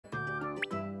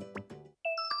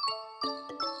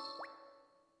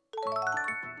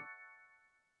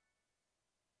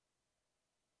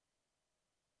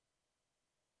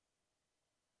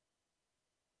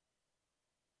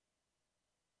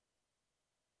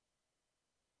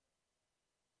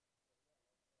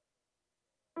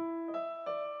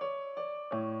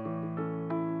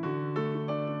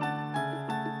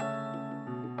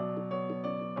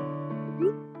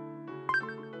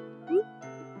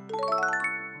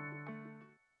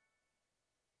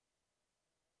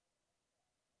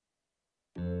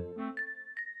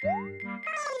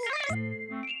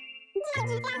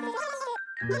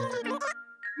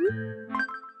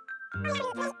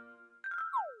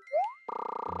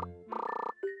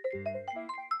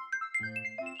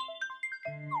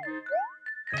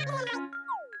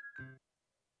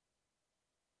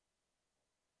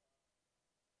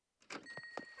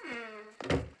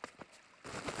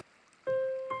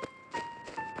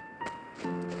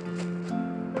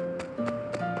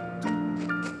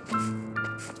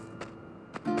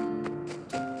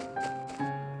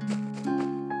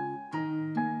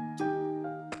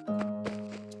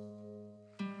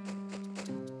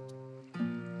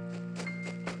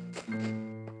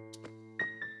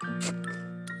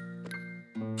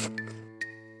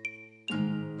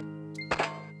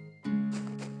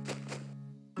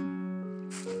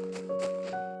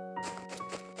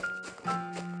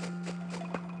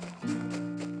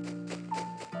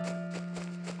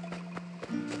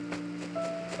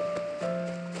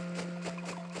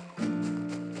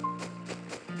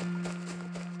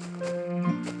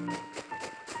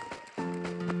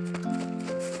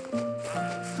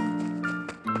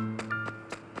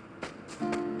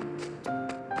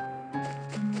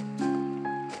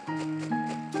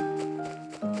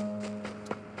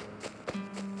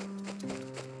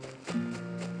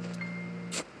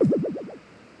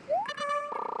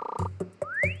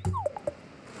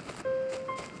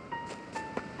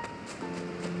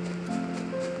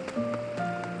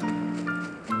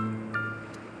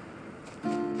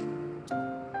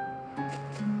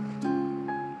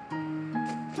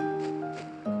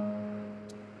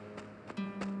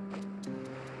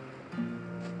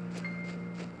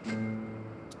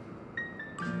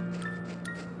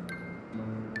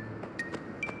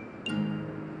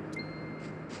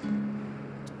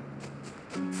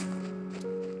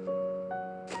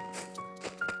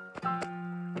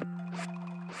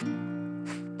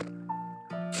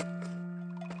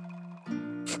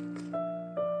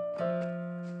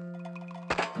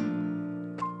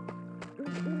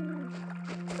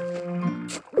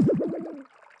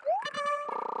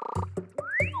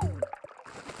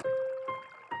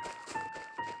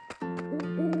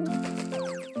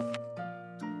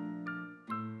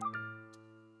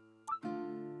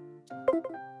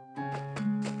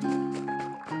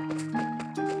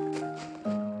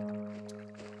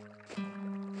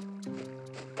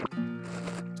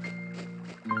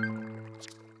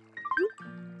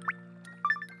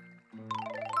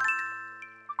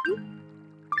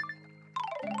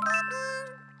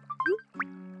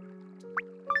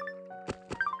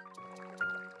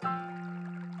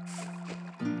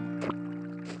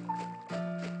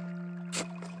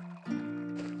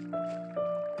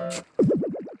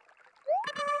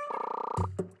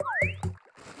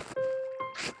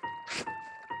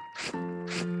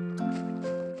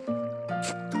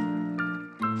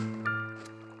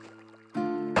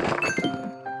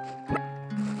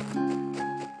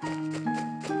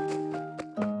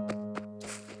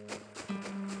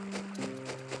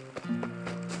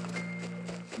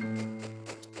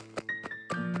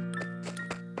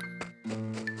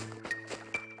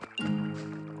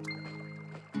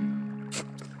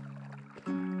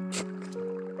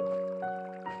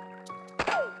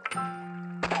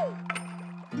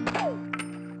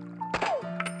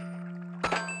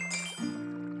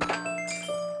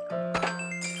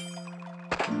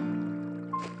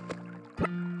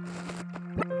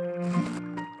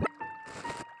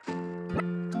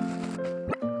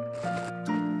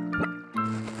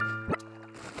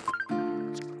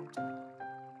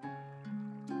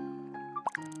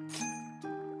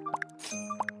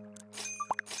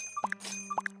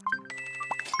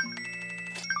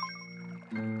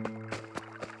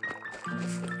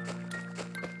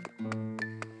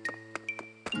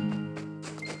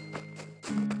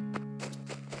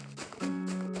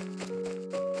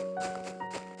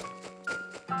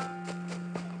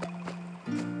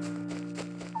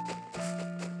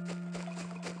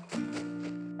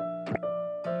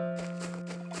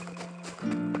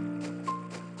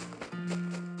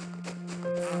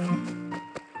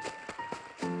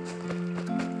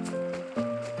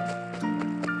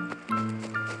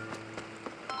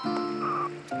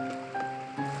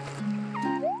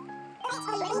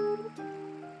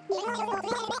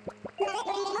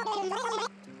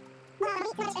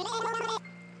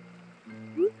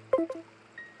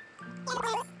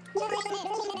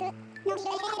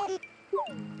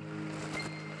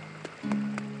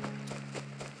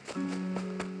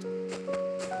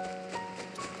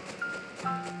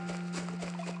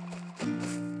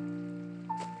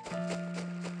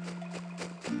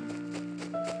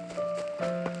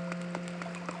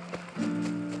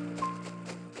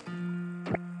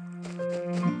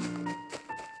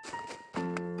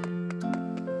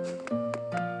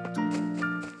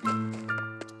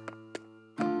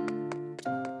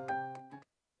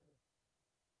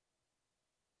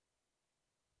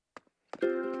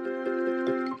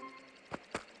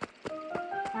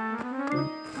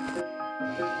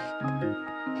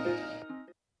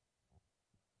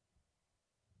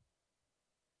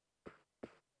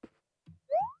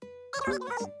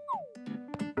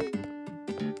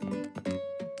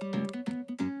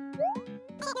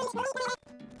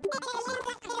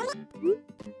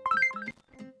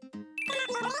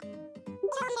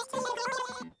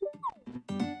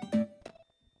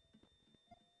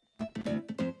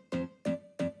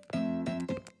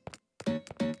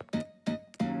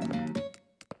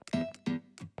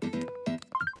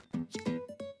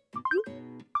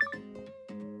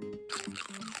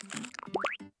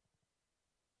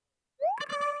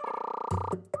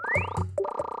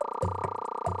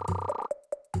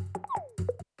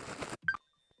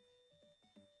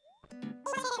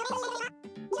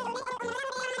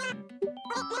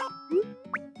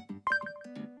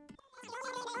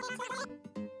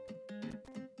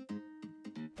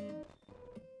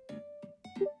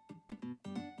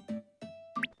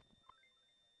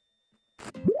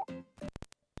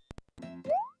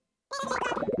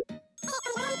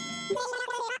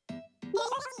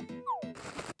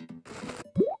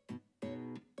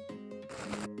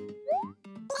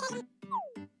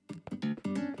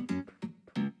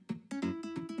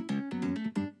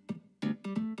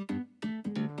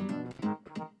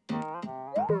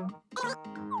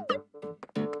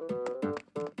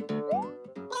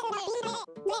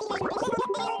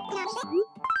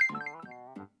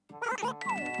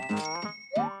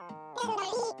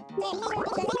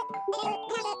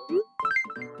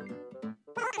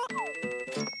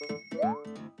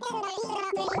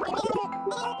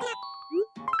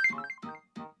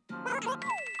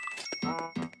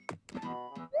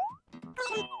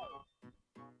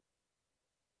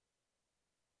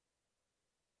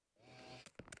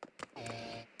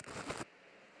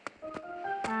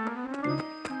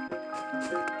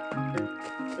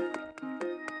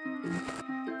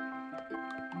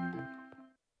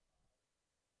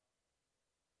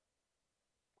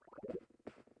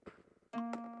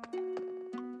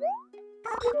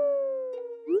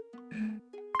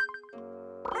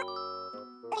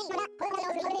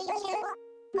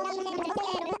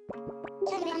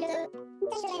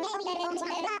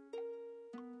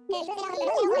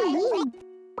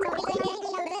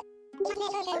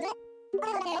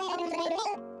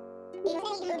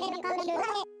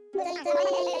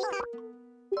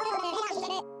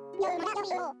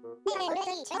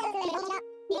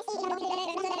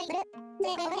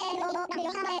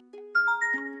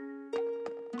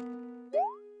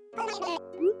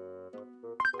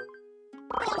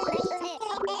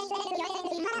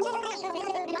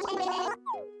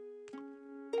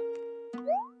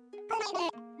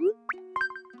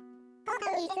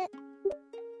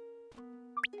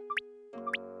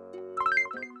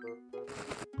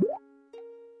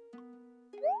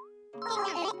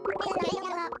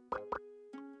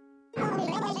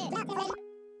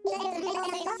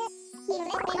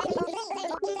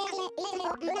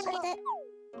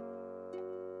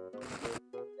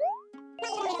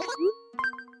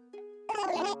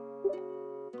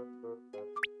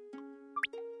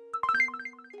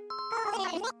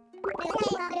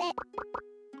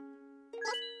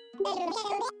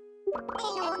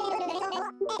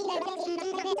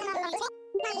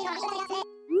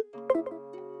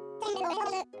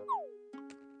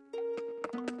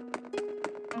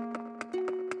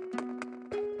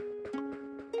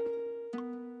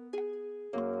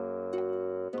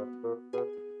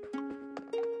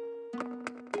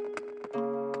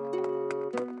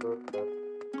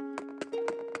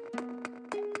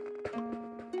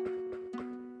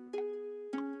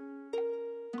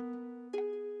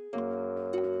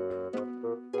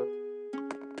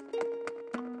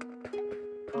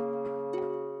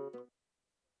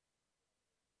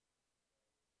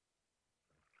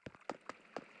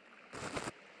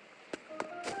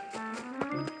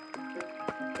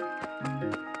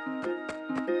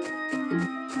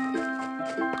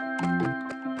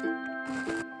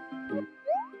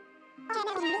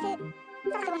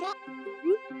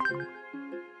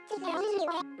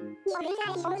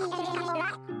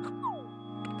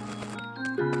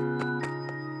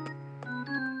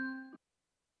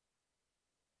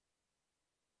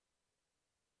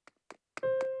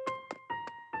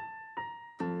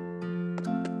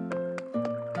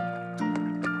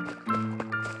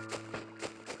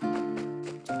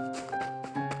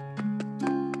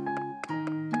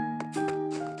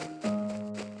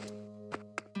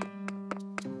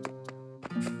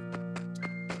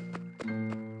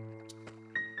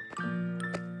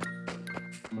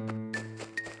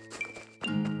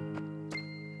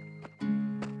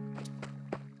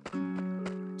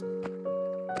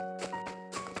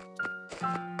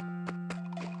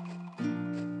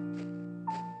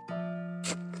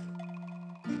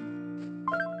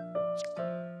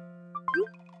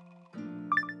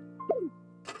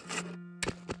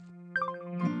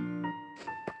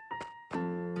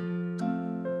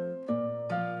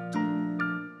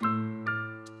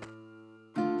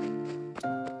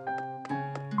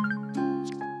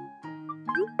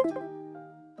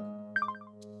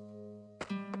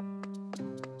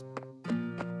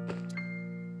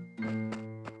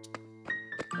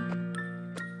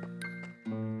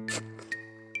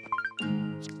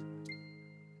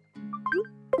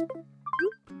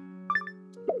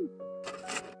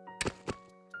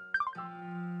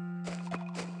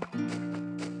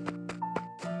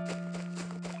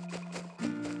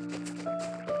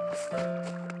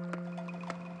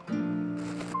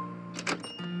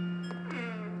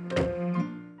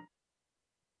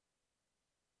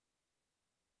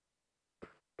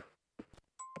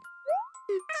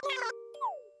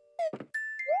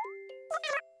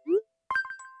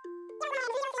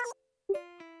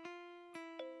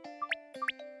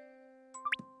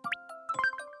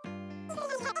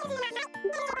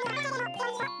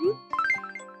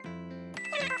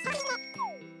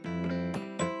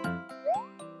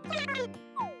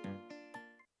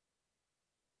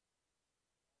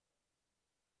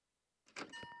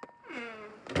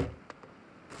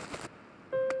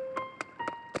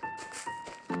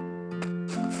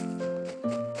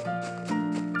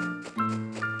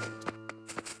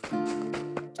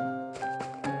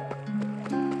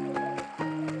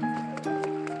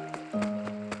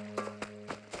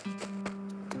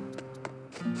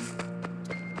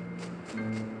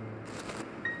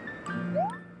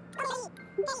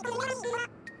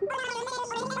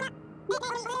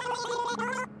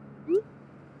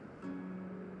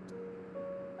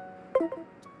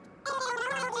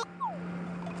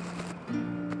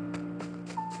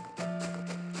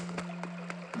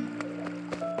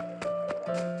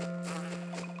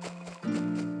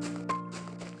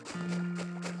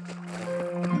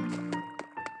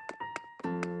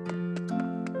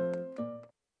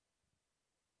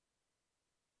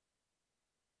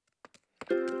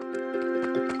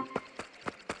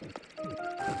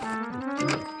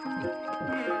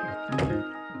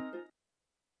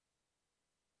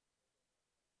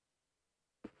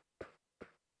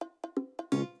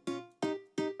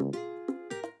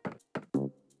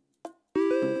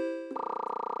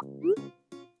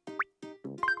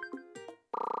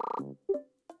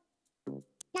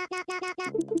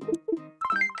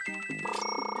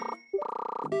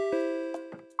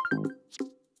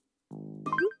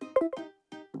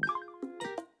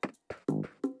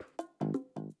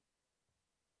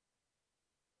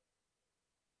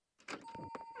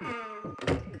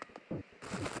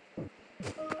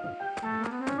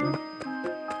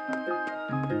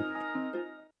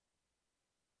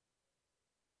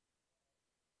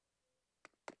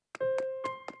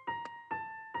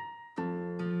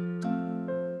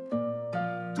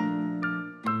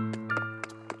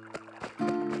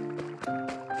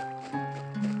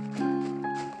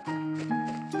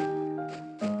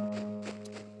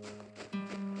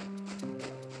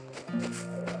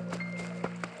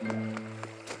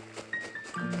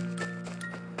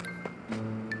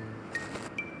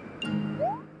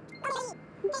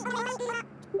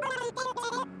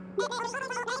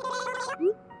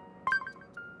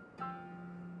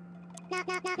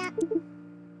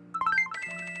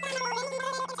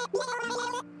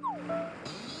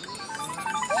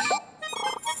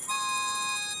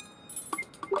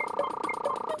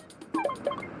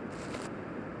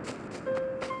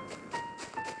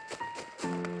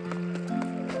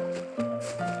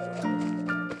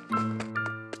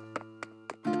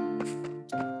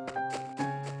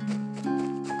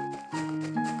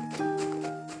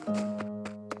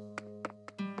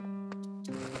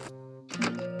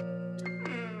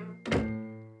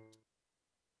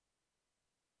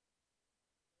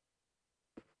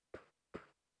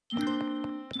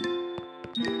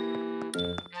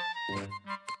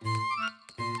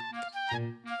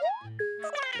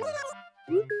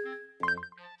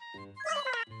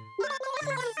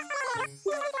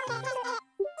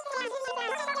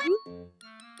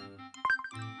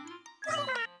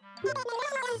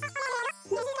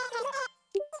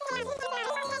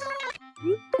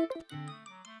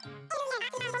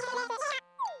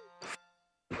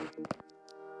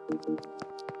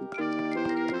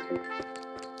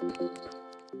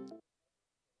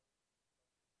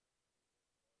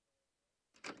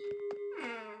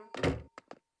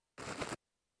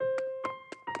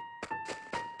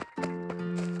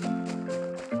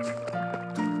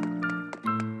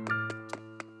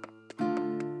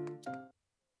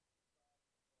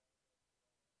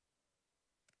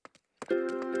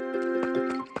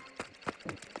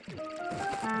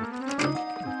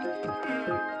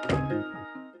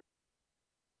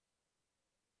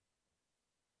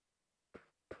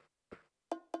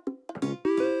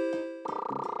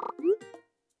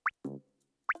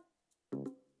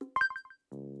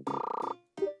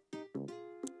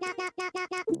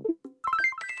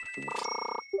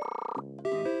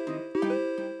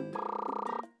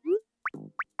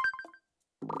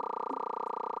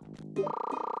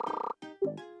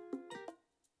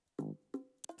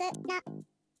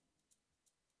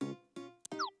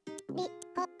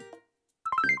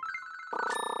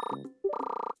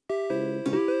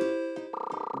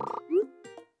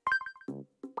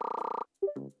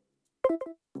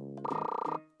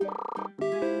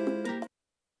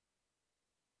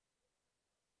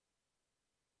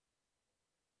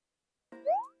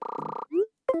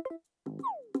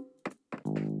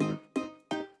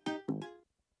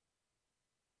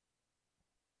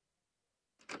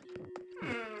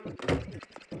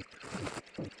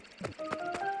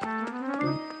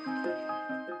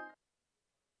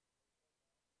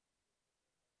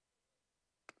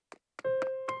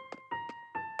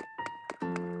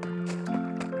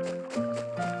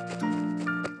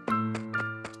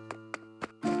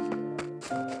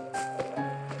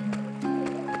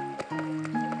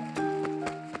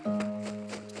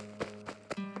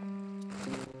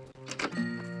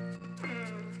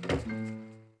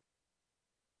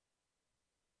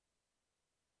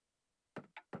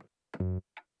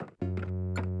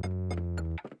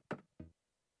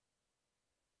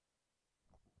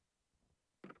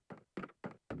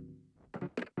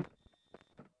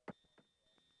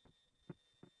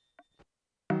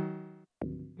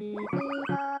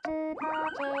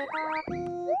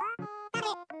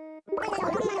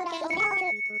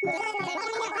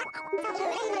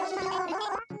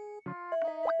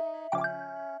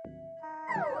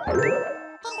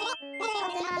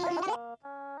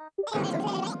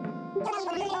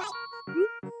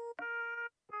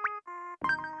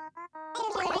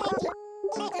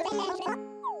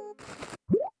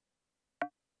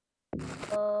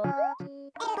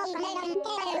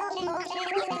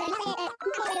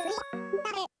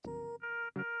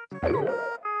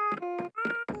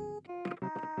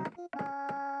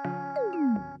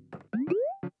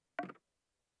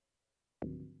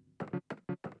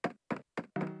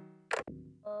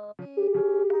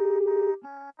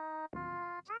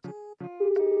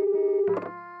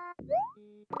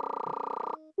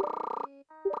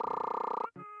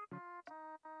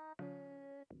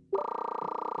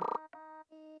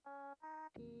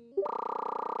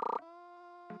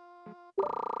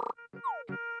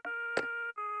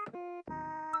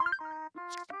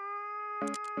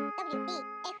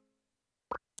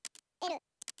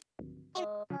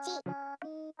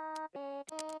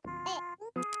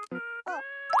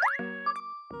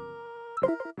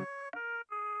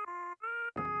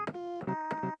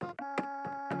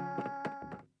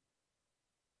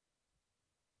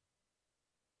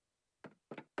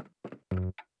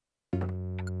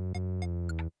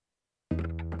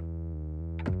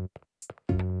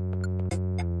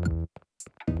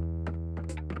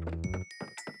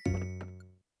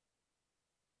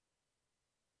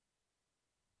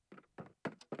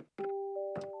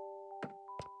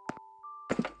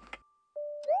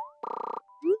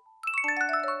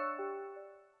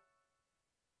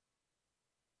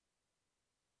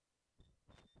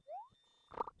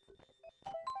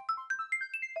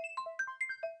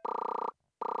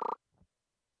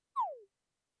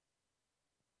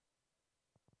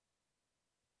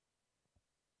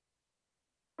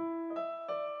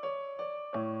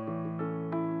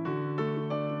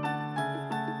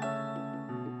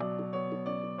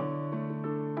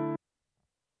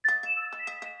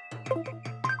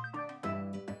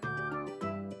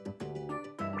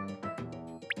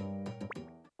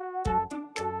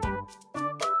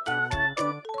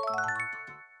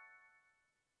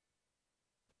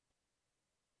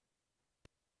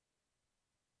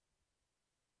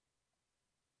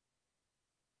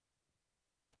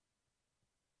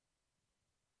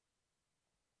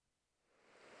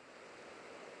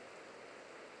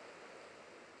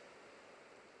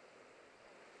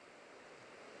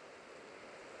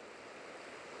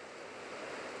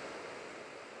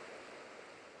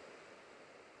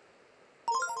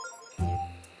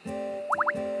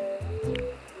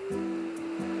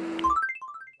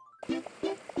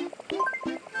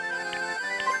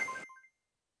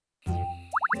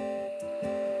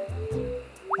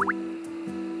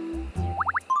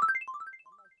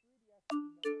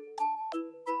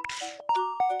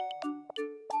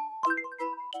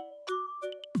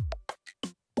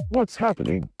What's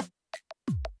happening?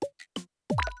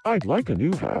 I'd like a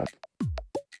new hat.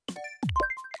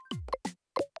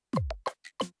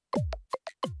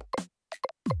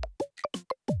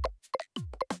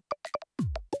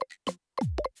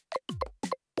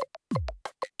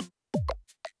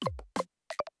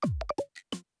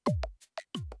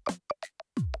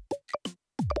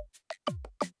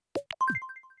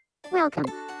 Welcome.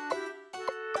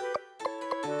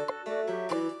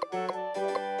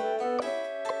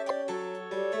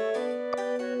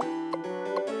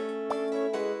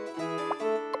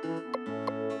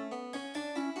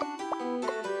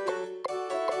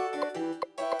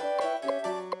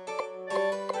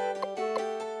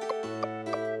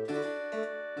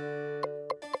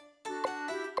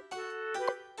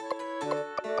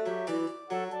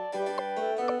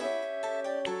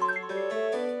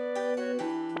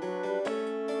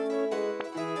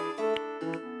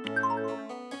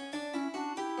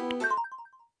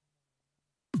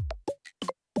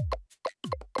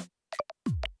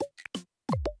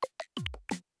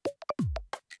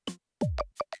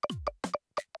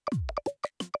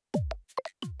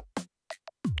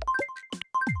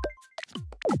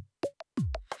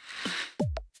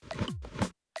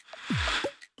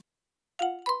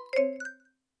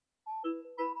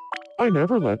 I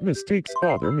never let mistakes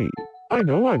bother me. I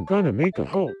know I'm gonna make a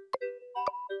hole.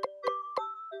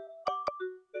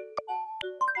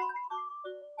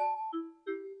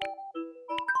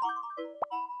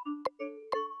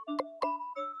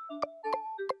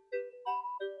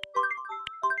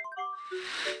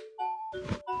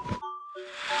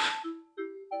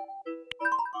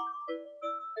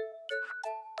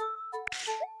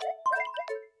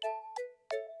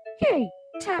 Hey,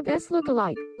 Tab S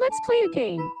lookalike, let's play a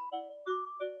game.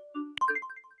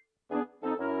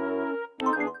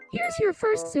 Here's your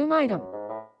first zoom item.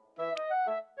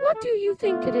 What do you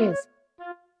think it is?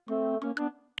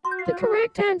 The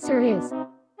correct answer is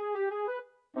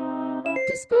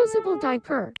disposable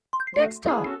diaper. Next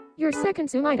up, your second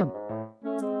zoom item.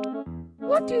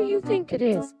 What do you think it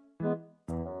is?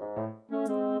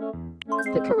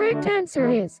 The correct answer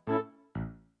is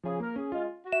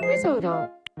risotto.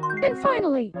 And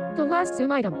finally, the last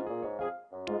zoom item.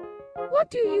 What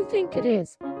do you think it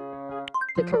is?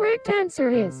 The correct answer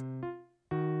is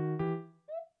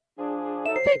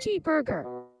veggie burger.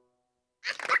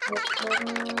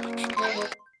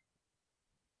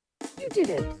 You did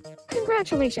it.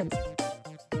 Congratulations.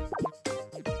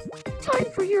 Time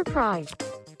for your prize.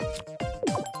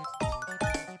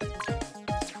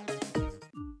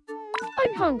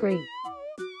 I'm hungry.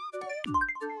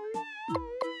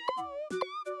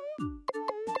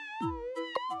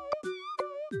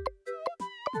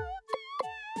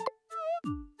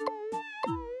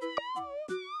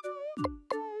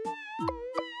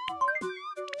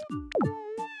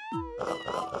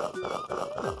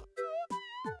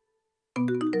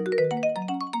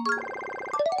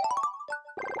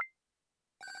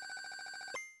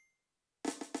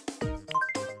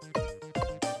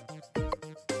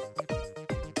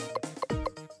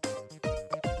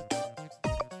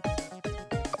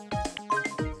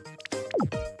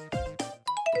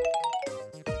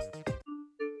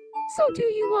 So do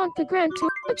you want the grand tour?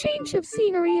 A change of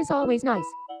scenery is always nice.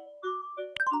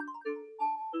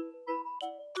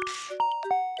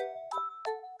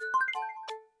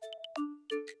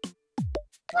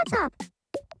 What's up?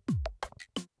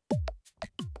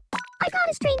 I got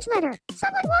a strange letter.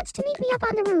 Someone wants to meet me up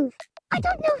on the roof. I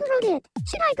don't know who wrote it.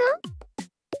 Should I go?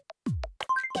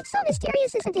 It's so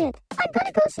mysterious, isn't it? I'm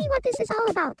gonna go see what this is all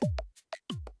about.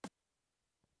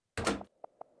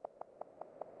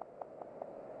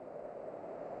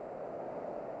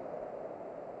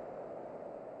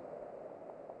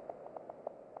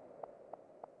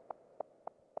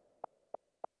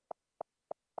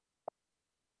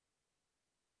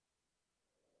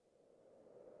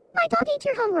 My dog ate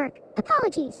your homework.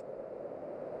 Apologies.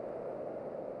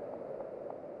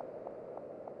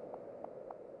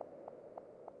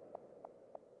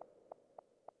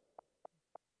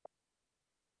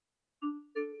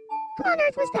 Who on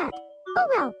earth was that? Oh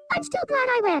well, I'm still glad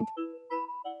I went.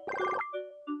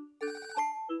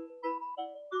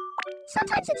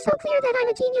 Sometimes it's so clear that I'm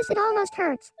a genius it almost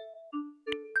hurts.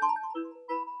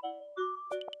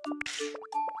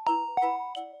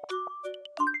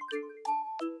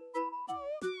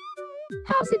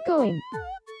 How's it going?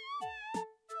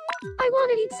 I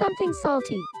want to eat something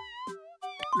salty.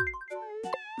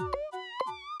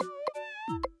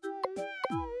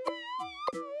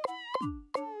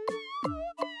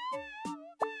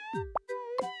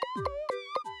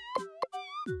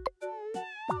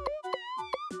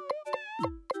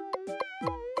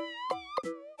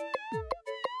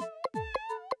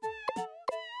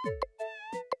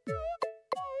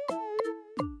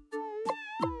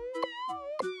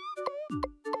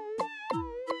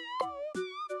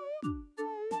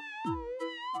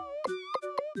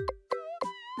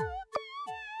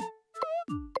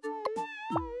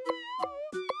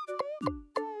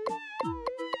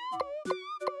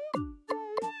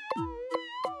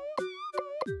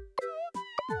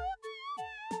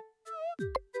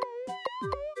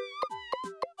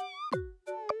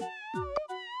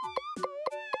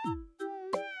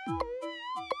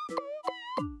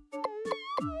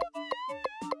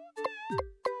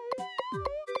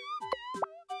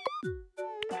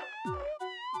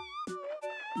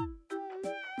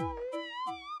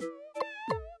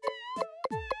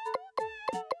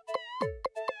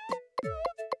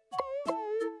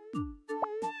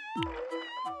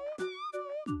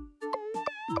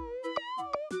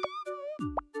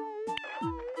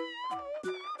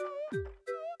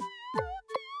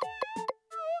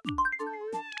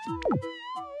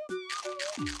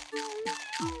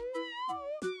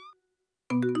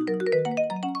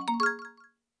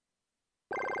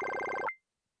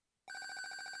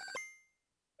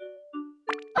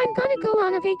 I'm gonna go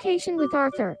on a vacation with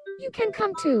Arthur. You can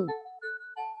come too.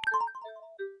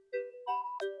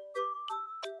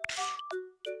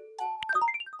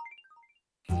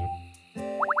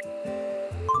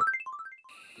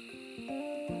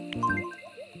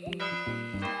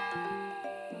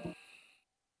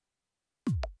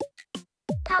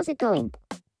 How's it going?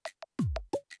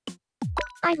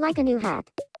 I'd like a new hat.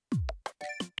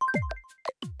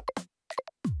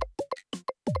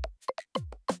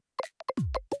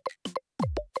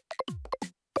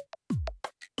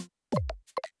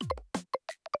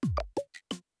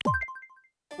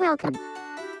 Welcome.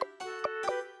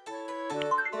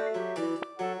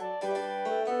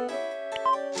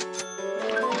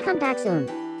 Come back soon.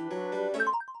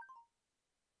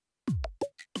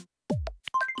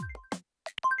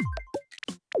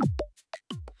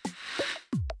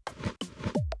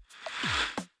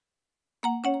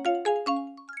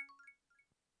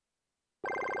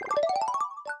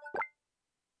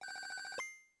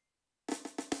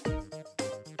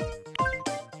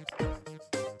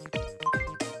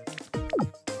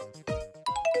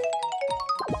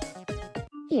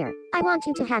 Here, I want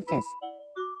you to have this.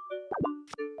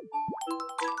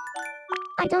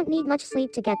 I don't need much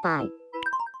sleep to get by.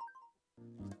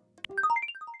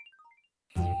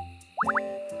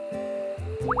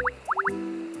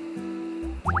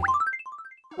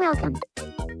 Welcome.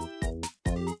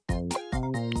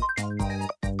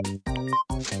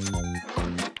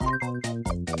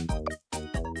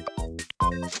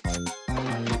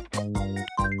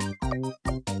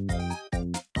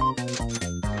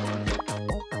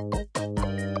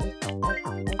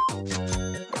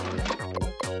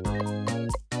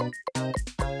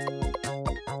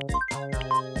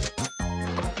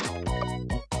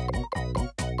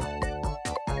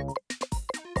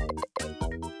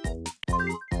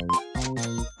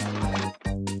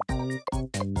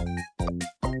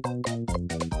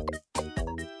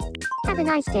 Have a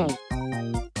nice day.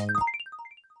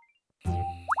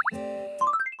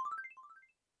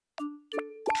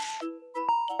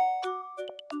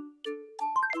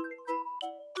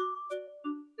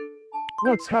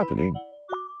 What's happening?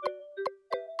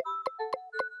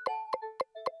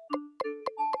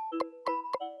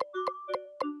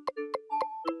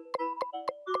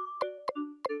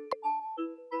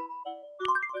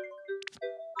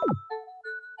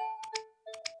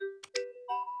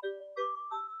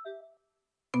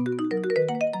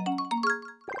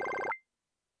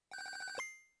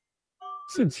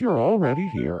 Since you're already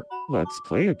here, let's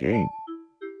play a game.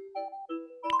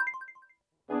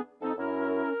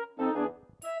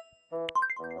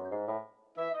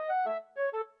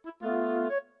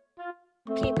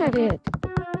 Keep at it.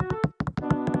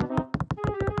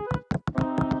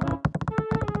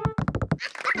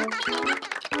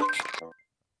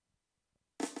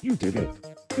 You did it.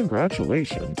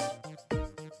 Congratulations.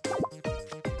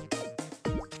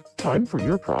 Time for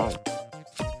your prize.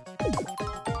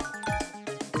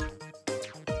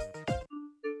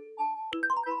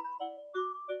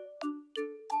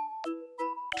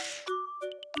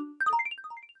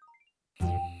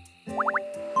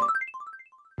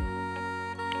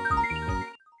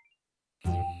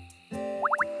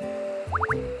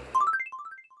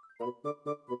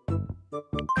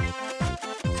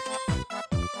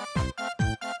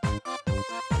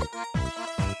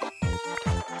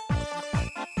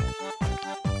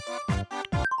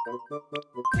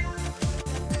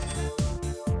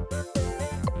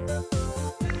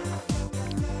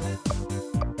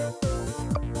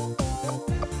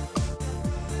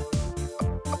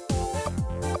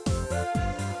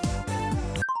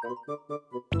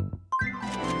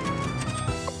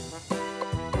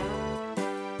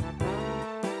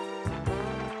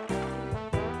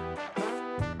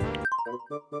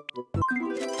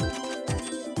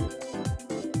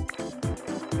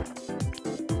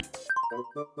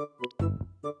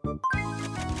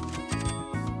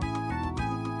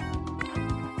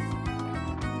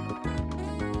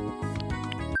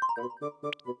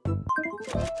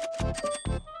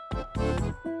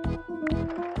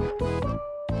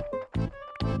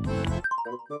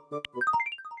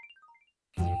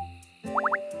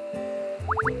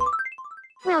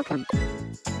 Welcome.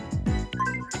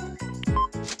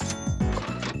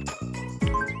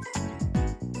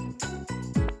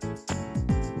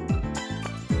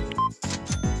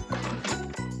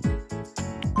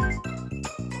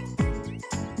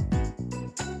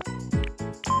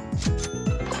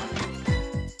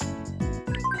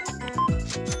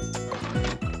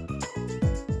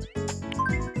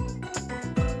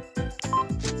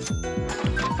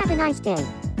 Have a nice day.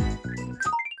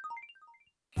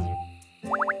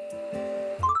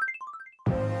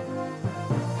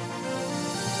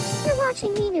 You're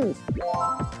watching Me News.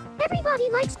 Everybody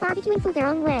likes barbecuing food their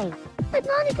own way. But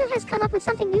Monica has come up with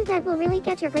something new that will really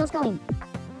get your girls going.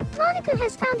 Monica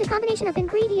has found a combination of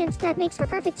ingredients that makes for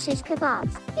perfect shish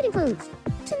kebabs. It includes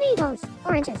tomatoes,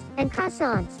 oranges, and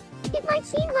croissants. It might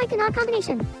seem like an odd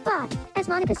combination, but, as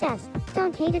Monica says,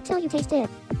 don't hate it till you taste it.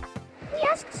 We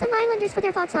asked some islanders for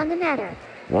their thoughts on the matter.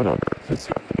 What on earth is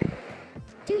happening?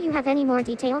 Do you have any more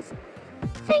details?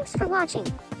 Thanks for watching.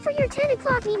 For your 10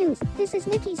 o'clock news, this is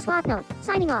Nikki Swapnote,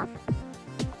 signing off.